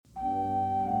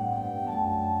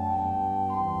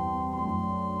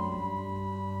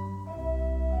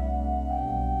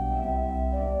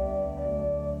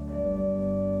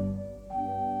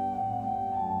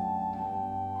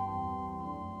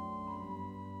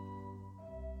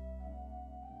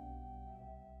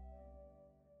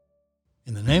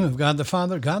In the name of God the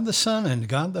Father, God the Son, and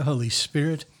God the Holy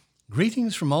Spirit,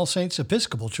 greetings from All Saints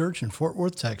Episcopal Church in Fort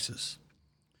Worth, Texas.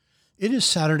 It is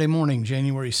Saturday morning,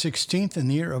 January 16th, in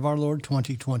the year of our Lord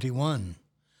 2021.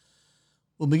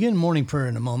 We'll begin morning prayer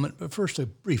in a moment, but first a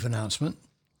brief announcement.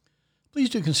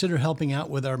 Please do consider helping out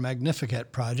with our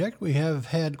Magnificat project. We have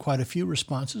had quite a few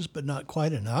responses, but not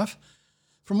quite enough.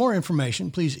 For more information,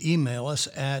 please email us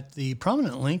at the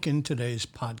prominent link in today's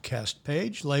podcast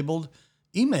page labeled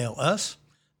Email Us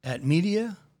at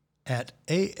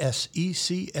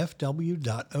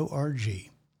media@asecfw.org.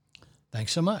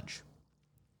 Thanks so much.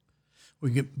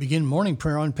 We begin morning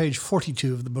prayer on page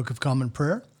 42 of the Book of Common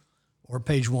Prayer, or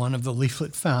page 1 of the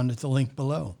leaflet found at the link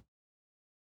below.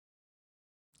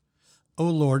 O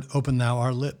Lord, open thou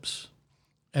our lips,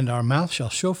 and our mouth shall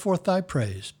show forth thy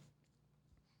praise.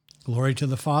 Glory to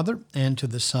the Father, and to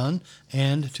the Son,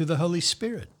 and to the Holy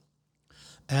Spirit,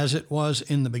 as it was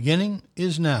in the beginning,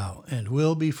 is now, and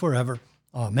will be forever.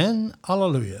 Amen.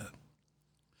 Alleluia.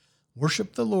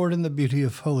 Worship the Lord in the beauty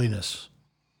of holiness.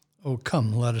 O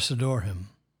come, let us adore him.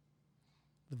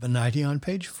 The Venite on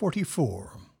page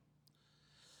 44.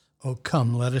 O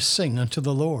come, let us sing unto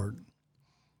the Lord.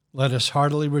 Let us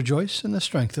heartily rejoice in the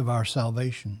strength of our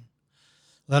salvation.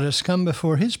 Let us come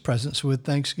before his presence with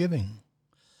thanksgiving,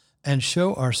 and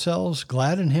show ourselves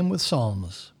glad in him with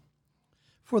psalms.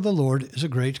 For the Lord is a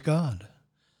great God,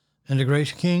 and a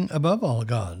great King above all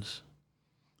gods.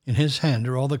 In his hand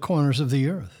are all the corners of the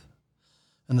earth,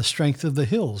 and the strength of the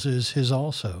hills is his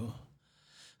also.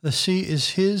 The sea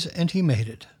is his, and he made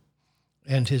it,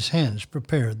 and his hands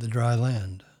prepared the dry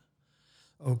land.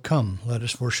 O come, let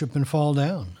us worship and fall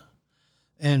down,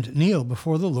 and kneel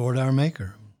before the Lord our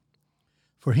Maker.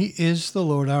 For he is the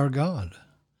Lord our God,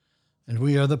 and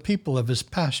we are the people of his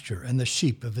pasture and the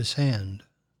sheep of his hand.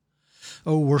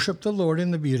 O worship the Lord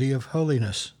in the beauty of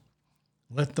holiness.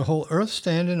 Let the whole earth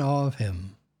stand in awe of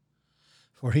him.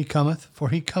 For he cometh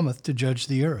to judge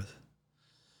the earth,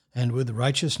 and with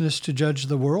righteousness to judge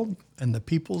the world, and the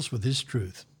peoples with his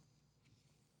truth.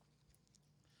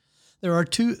 There are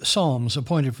two psalms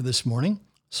appointed for this morning,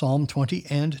 Psalm 20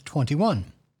 and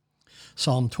 21.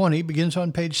 Psalm 20 begins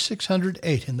on page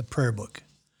 608 in the prayer book.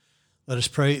 Let us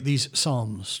pray these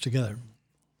psalms together.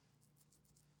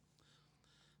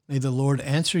 May the Lord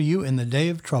answer you in the day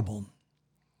of trouble.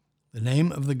 The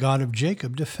name of the God of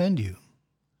Jacob defend you.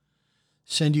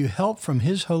 Send you help from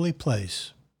his holy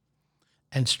place,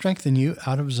 and strengthen you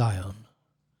out of Zion.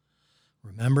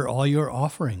 Remember all your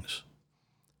offerings,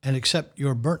 and accept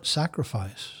your burnt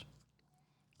sacrifice.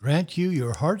 Grant you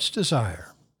your heart's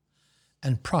desire,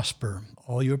 and prosper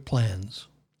all your plans.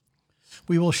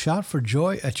 We will shout for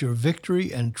joy at your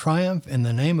victory and triumph in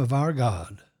the name of our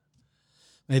God.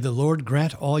 May the Lord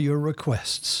grant all your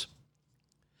requests.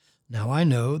 Now I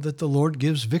know that the Lord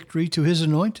gives victory to his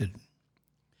anointed.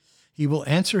 He will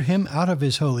answer him out of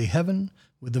his holy heaven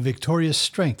with the victorious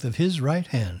strength of his right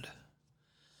hand.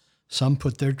 Some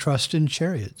put their trust in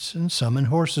chariots, and some in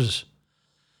horses,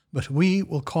 but we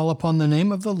will call upon the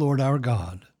name of the Lord our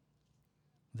God.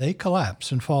 They collapse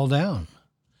and fall down,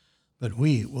 but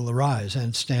we will arise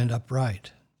and stand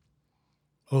upright.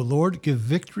 O Lord, give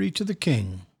victory to the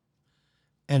King,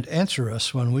 and answer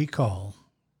us when we call.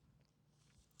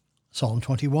 Psalm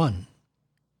 21.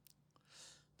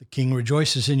 The King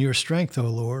rejoices in your strength, O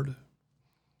Lord.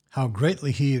 How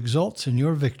greatly he exults in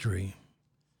your victory.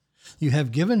 You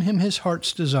have given him his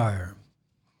heart's desire.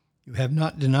 You have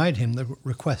not denied him the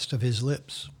request of his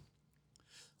lips.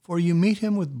 For you meet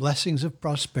him with blessings of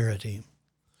prosperity,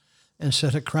 and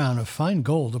set a crown of fine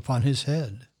gold upon his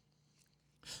head.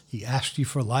 He asked you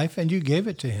for life, and you gave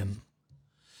it to him,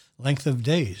 length of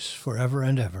days forever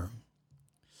and ever.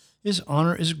 His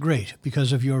honor is great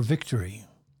because of your victory.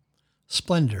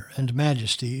 Splendor and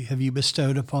majesty have you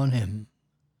bestowed upon him.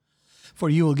 For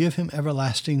you will give him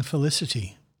everlasting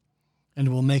felicity, and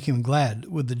will make him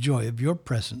glad with the joy of your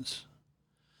presence.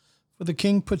 For the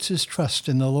King puts his trust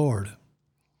in the Lord.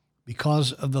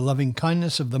 Because of the loving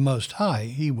kindness of the Most High,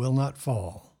 he will not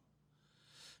fall.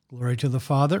 Glory to the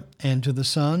Father, and to the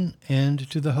Son, and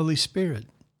to the Holy Spirit,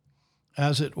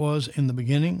 as it was in the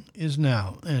beginning, is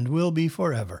now, and will be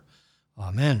forever.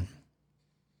 Amen.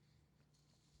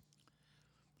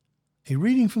 A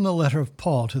reading from the letter of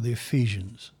Paul to the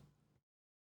Ephesians.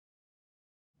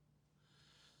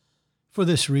 For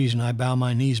this reason I bow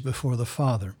my knees before the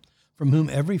Father, from whom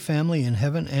every family in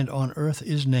heaven and on earth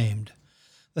is named,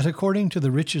 that according to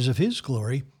the riches of his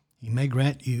glory he may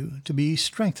grant you to be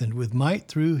strengthened with might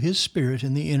through his Spirit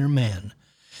in the inner man,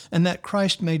 and that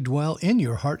Christ may dwell in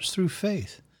your hearts through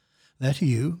faith, that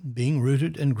you, being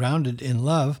rooted and grounded in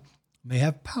love, may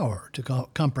have power to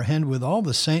comprehend with all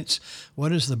the saints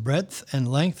what is the breadth and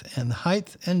length and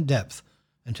height and depth,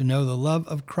 and to know the love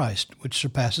of Christ, which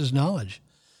surpasses knowledge,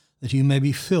 that you may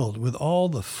be filled with all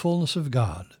the fullness of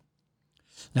God.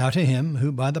 Now to him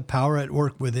who by the power at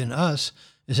work within us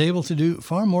is able to do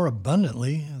far more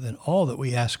abundantly than all that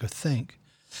we ask or think,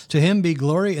 to him be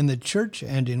glory in the church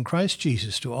and in Christ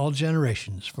Jesus to all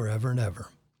generations, forever and ever.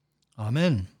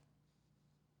 Amen.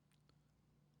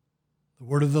 The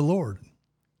word of the Lord.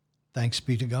 Thanks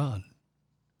be to God.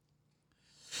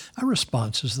 Our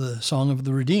response is the Song of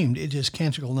the Redeemed. It is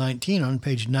Canticle 19 on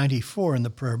page 94 in the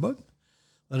prayer book.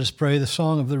 Let us pray the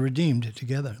Song of the Redeemed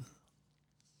together.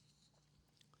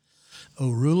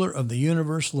 O ruler of the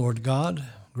universe, Lord God,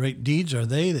 great deeds are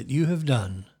they that you have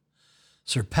done,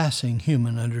 surpassing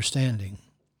human understanding.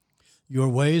 Your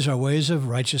ways are ways of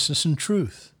righteousness and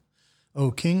truth,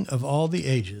 O King of all the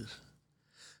ages.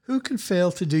 Who can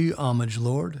fail to do you homage,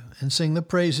 Lord, and sing the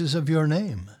praises of your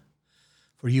name?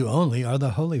 For you only are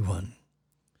the Holy One.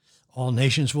 All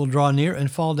nations will draw near and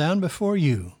fall down before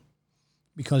you,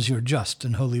 because your just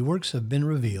and holy works have been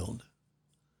revealed.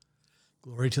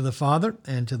 Glory to the Father,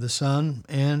 and to the Son,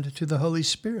 and to the Holy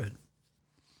Spirit,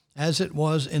 as it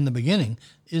was in the beginning,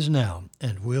 is now,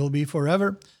 and will be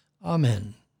forever.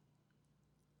 Amen.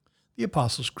 The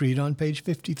Apostles' Creed on page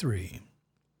 53.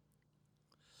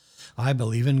 I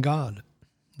believe in God,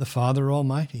 the Father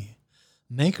Almighty,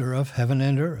 maker of heaven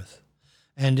and earth,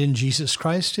 and in Jesus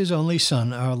Christ, his only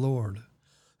Son, our Lord,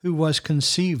 who was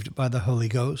conceived by the Holy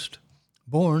Ghost,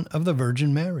 born of the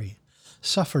Virgin Mary,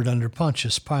 suffered under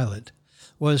Pontius Pilate,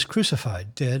 was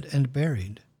crucified, dead, and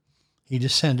buried. He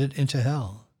descended into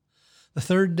hell. The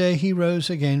third day he rose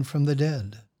again from the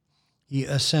dead. He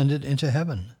ascended into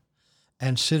heaven,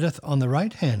 and sitteth on the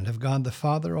right hand of God the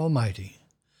Father Almighty.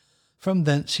 From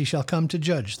thence he shall come to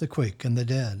judge the quick and the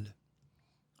dead.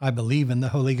 I believe in the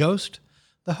Holy Ghost,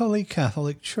 the Holy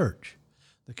Catholic Church,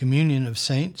 the communion of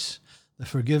saints, the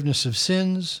forgiveness of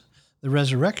sins, the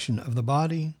resurrection of the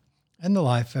body, and the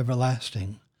life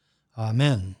everlasting.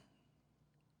 Amen.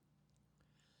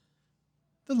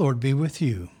 The Lord be with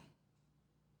you.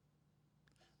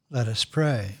 Let us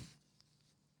pray.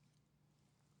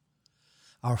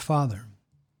 Our Father,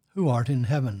 who art in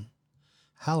heaven,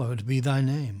 hallowed be thy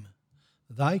name.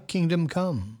 Thy kingdom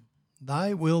come,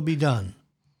 thy will be done,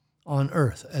 on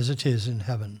earth as it is in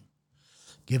heaven.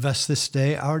 Give us this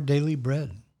day our daily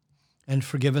bread, and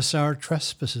forgive us our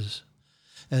trespasses,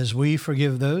 as we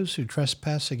forgive those who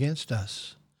trespass against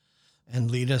us. And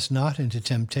lead us not into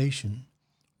temptation,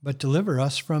 but deliver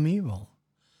us from evil.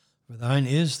 For thine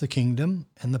is the kingdom,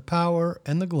 and the power,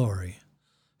 and the glory,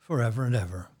 forever and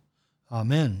ever.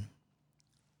 Amen.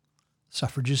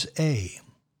 Suffrages A.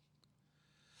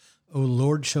 O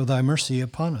Lord, show thy mercy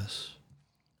upon us,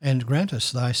 and grant us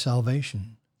thy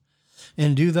salvation.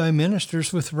 Endue thy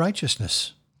ministers with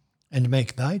righteousness, and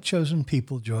make thy chosen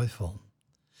people joyful.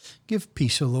 Give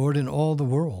peace, O Lord, in all the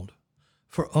world,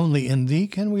 for only in thee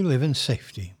can we live in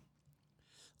safety.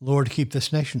 Lord, keep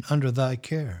this nation under thy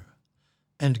care,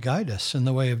 and guide us in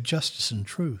the way of justice and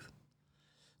truth.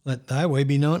 Let thy way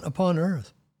be known upon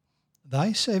earth,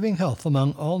 thy saving health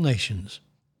among all nations.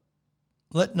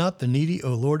 Let not the needy,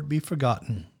 O Lord, be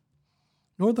forgotten,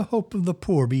 nor the hope of the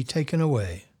poor be taken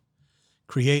away.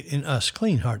 Create in us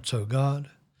clean hearts, O God,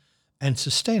 and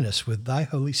sustain us with thy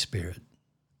Holy Spirit.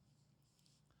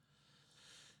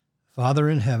 Father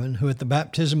in heaven, who at the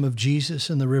baptism of Jesus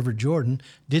in the river Jordan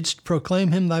didst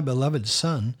proclaim him thy beloved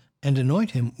Son, and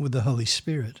anoint him with the Holy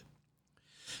Spirit,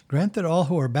 grant that all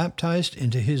who are baptized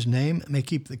into his name may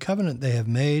keep the covenant they have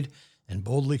made, and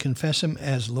boldly confess him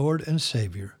as Lord and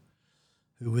Savior,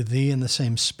 who with thee in the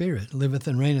same Spirit liveth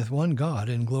and reigneth one God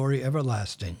in glory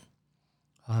everlasting.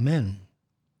 Amen.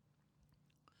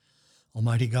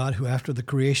 Almighty God, who after the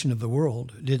creation of the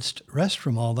world didst rest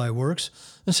from all thy works,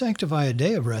 and sanctify a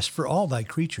day of rest for all thy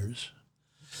creatures,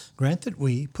 grant that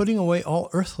we, putting away all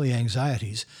earthly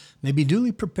anxieties, may be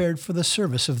duly prepared for the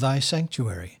service of thy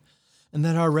sanctuary, and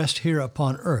that our rest here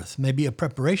upon earth may be a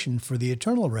preparation for the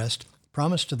eternal rest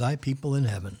promised to thy people in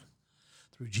heaven.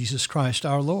 Through Jesus Christ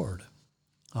our Lord.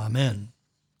 Amen.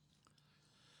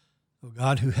 O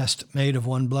God, who hast made of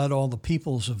one blood all the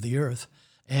peoples of the earth,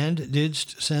 and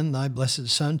didst send thy blessed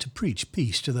Son to preach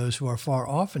peace to those who are far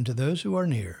off and to those who are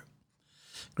near,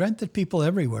 grant that people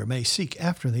everywhere may seek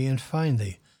after thee and find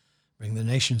thee. Bring the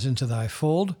nations into thy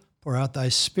fold, pour out thy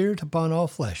Spirit upon all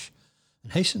flesh,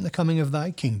 and hasten the coming of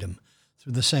thy kingdom,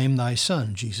 through the same thy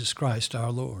Son, Jesus Christ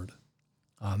our Lord.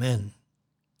 Amen.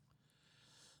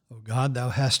 O God, thou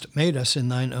hast made us in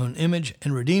thine own image,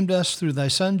 and redeemed us through thy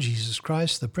Son, Jesus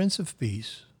Christ, the Prince of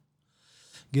Peace.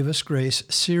 give us grace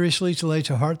seriously to lay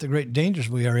to heart the great dangers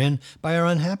we are in by our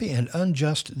unhappy and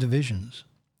unjust divisions.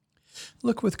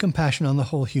 Look with compassion on the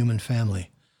whole human family.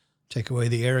 Take away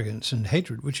the arrogance and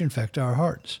hatred which infect our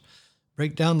hearts.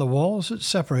 Break down the walls that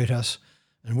separate us,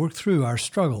 and work through our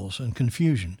struggles and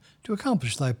confusion to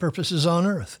accomplish thy purposes on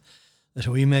earth, that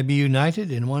we may be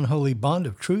united in one holy bond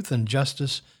of truth and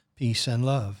justice, peace and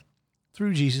love,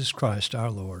 through Jesus Christ our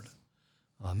Lord.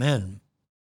 Amen.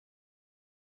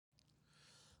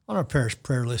 On our parish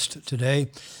prayer list today,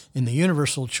 in the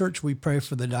Universal Church, we pray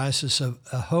for the Diocese of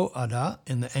Ahoada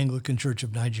in the Anglican Church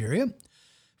of Nigeria.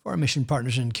 For our mission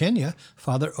partners in Kenya,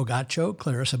 Father Ogacho,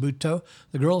 Clarissa Buto,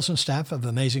 the girls and staff of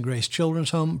Amazing Grace Children's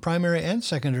Home, primary and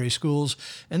secondary schools,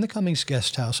 and the Cummings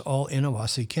Guest House, all in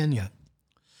Awasi, Kenya.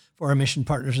 For our mission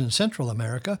partners in Central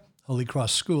America, Holy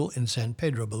Cross School in San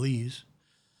Pedro, Belize.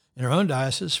 In our own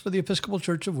diocese, for the Episcopal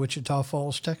Church of Wichita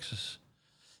Falls, Texas.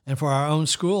 And for our own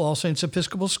school, All Saints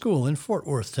Episcopal School in Fort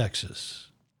Worth, Texas.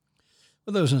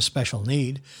 For those in special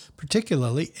need,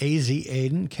 particularly AZ,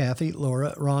 Aiden, Kathy,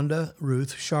 Laura, Rhonda,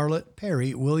 Ruth, Charlotte,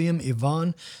 Perry, William,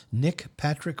 Yvonne, Nick,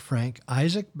 Patrick, Frank,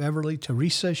 Isaac, Beverly,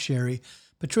 Teresa, Sherry,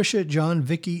 Patricia, John,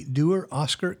 Vicky, Dewar,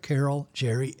 Oscar, Carol,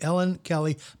 Jerry, Ellen,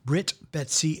 Kelly, Britt,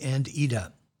 Betsy, and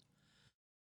Ida.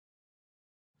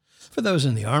 For those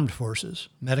in the armed forces,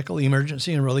 medical,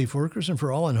 emergency, and relief workers, and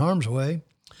for all in harm's way,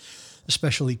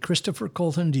 especially Christopher,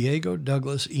 Colton, Diego,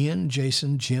 Douglas, Ian,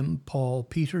 Jason, Jim, Paul,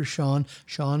 Peter, Sean,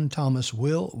 Thomas,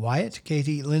 Will, Wyatt,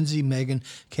 Katie, Lindsay, Megan,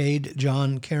 Cade,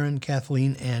 John, Karen,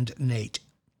 Kathleen, and Nate.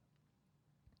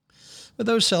 For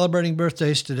those celebrating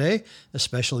birthdays today,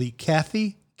 especially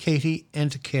Kathy, Katie,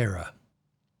 and Kara.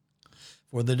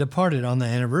 For the departed on the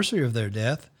anniversary of their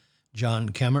death, John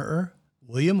Kemmerer,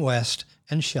 William West,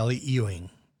 and Shelley Ewing.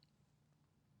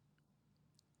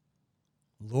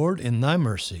 Lord, in thy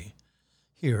mercy,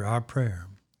 hear our prayer.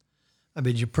 I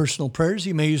bid you personal prayers.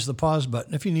 You may use the pause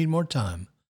button if you need more time.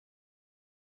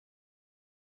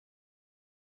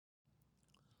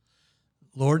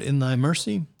 Lord, in thy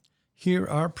mercy, hear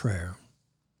our prayer.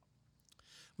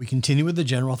 We continue with the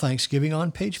general thanksgiving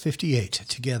on page 58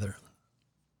 together.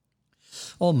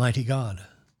 Almighty God,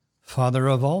 Father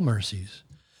of all mercies,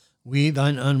 we,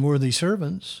 thine unworthy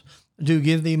servants, do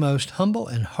give thee most humble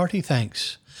and hearty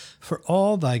thanks for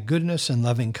all thy goodness and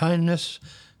loving kindness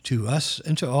to us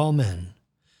and to all men.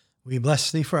 We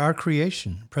bless thee for our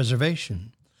creation,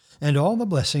 preservation, and all the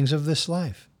blessings of this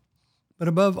life, but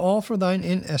above all for thine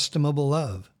inestimable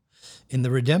love, in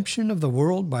the redemption of the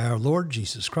world by our Lord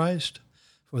Jesus Christ,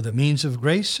 for the means of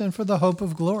grace and for the hope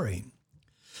of glory.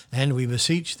 And we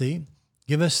beseech thee,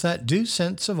 give us that due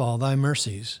sense of all thy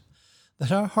mercies,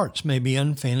 that our hearts may be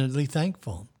unfeignedly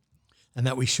thankful, and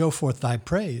that we show forth thy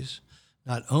praise,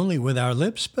 not only with our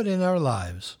lips, but in our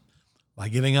lives, by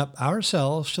giving up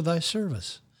ourselves to thy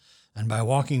service, and by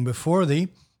walking before thee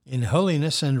in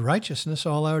holiness and righteousness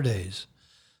all our days,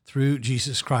 through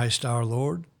Jesus Christ our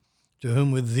Lord, to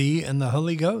whom with thee and the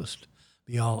Holy Ghost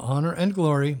be all honor and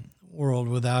glory, world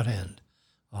without end.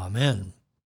 Amen.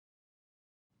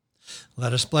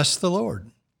 Let us bless the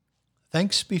Lord.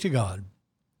 Thanks be to God.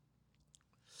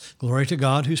 Glory to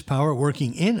God, whose power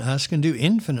working in us can do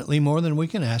infinitely more than we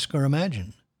can ask or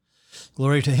imagine.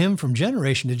 Glory to him from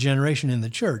generation to generation in the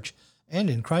church and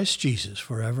in Christ Jesus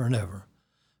forever and ever.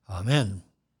 Amen.